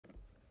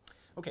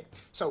Okay,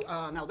 so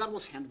now that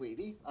was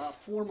hand-wavy.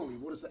 Formally,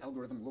 what does the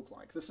algorithm look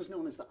like? This is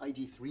known as the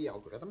ID3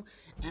 algorithm,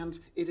 and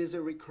it is a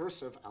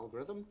recursive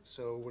algorithm.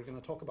 So we're going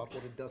to talk about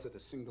what it does at a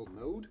single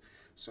node.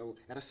 So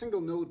at a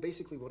single node,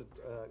 basically what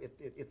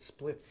it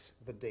splits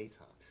the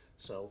data.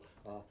 So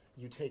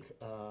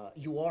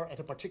you are at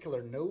a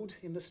particular node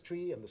in this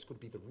tree, and this could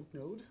be the root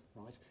node,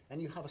 right?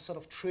 And you have a set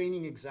of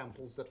training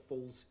examples that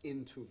falls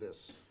into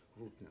this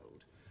root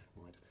node,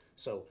 right?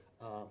 So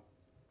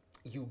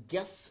you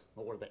guess,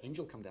 or the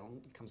angel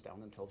comes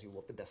down and tells you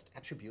what the best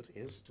attribute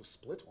is to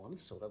split on.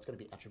 So that's going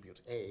to be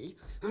attribute A.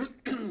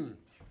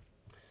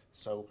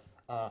 So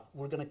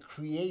we're going to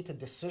create a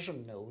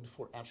decision node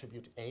for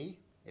attribute A.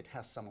 It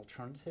has some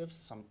alternatives,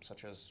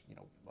 such as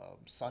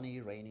sunny,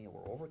 rainy,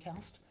 or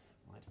overcast.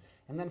 Right?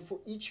 And then for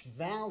each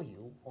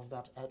value of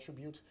that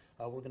attribute,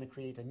 we're going to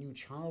create a new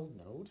child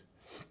node.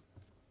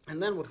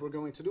 And then what we're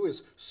going to do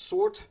is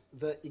sort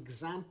the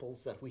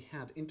examples that we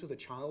had into the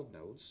child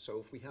nodes. So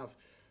if we have,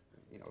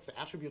 if the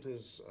attribute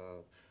is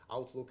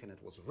Outlook and it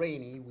was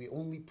rainy, we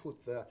only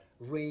put the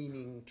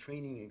raining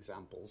training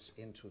examples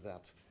into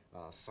that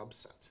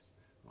subset.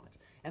 Right?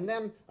 And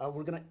then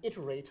we're going to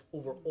iterate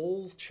over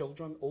all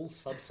children, all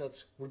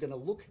subsets. We're going to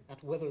look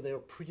at whether they're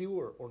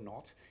pure or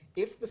not.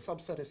 If the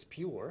subset is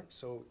pure,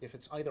 so if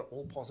it's either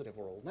all positive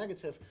or all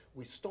negative,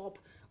 we stop.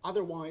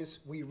 Otherwise,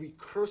 we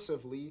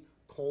recursively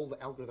call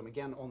the algorithm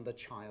again on the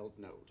child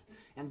node.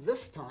 And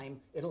this time,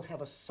 it'll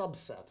have a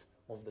subset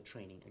of the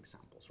training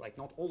examples, right?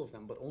 Not all of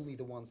them, but only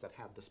the ones that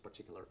had this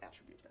particular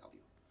attribute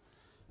value.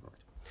 All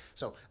right.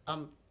 So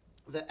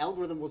the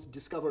algorithm was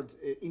discovered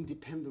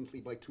independently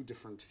by two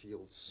different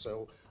fields.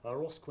 So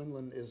Ross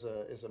Quinlan is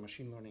a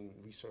machine learning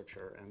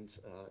researcher, and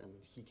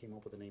he came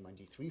up with the name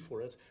ID3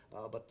 for it.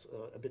 But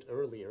a bit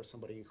earlier,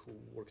 somebody who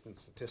worked in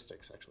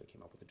statistics actually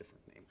came up with a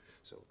different name.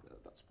 So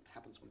that's what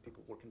happens when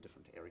people work in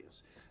different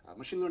areas.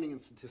 Machine learning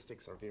and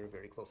statistics are very,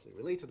 very closely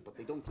related, but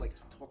they don't like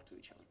to talk to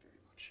each other very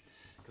much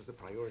because the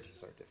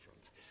priorities are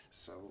different.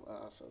 So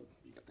so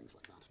you get things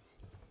like that.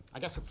 I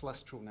guess it's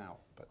less true now,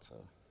 but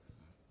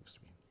used to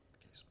be.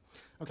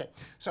 Okay,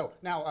 so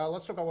now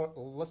let's talk about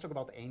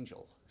the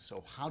angel.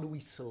 So how do we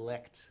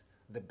select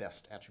the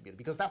best attribute?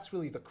 Because that's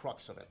really the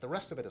crux of it. The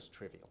rest of it is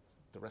trivial.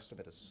 The rest of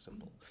it is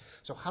simple.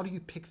 So how do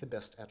you pick the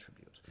best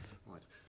attribute? Right.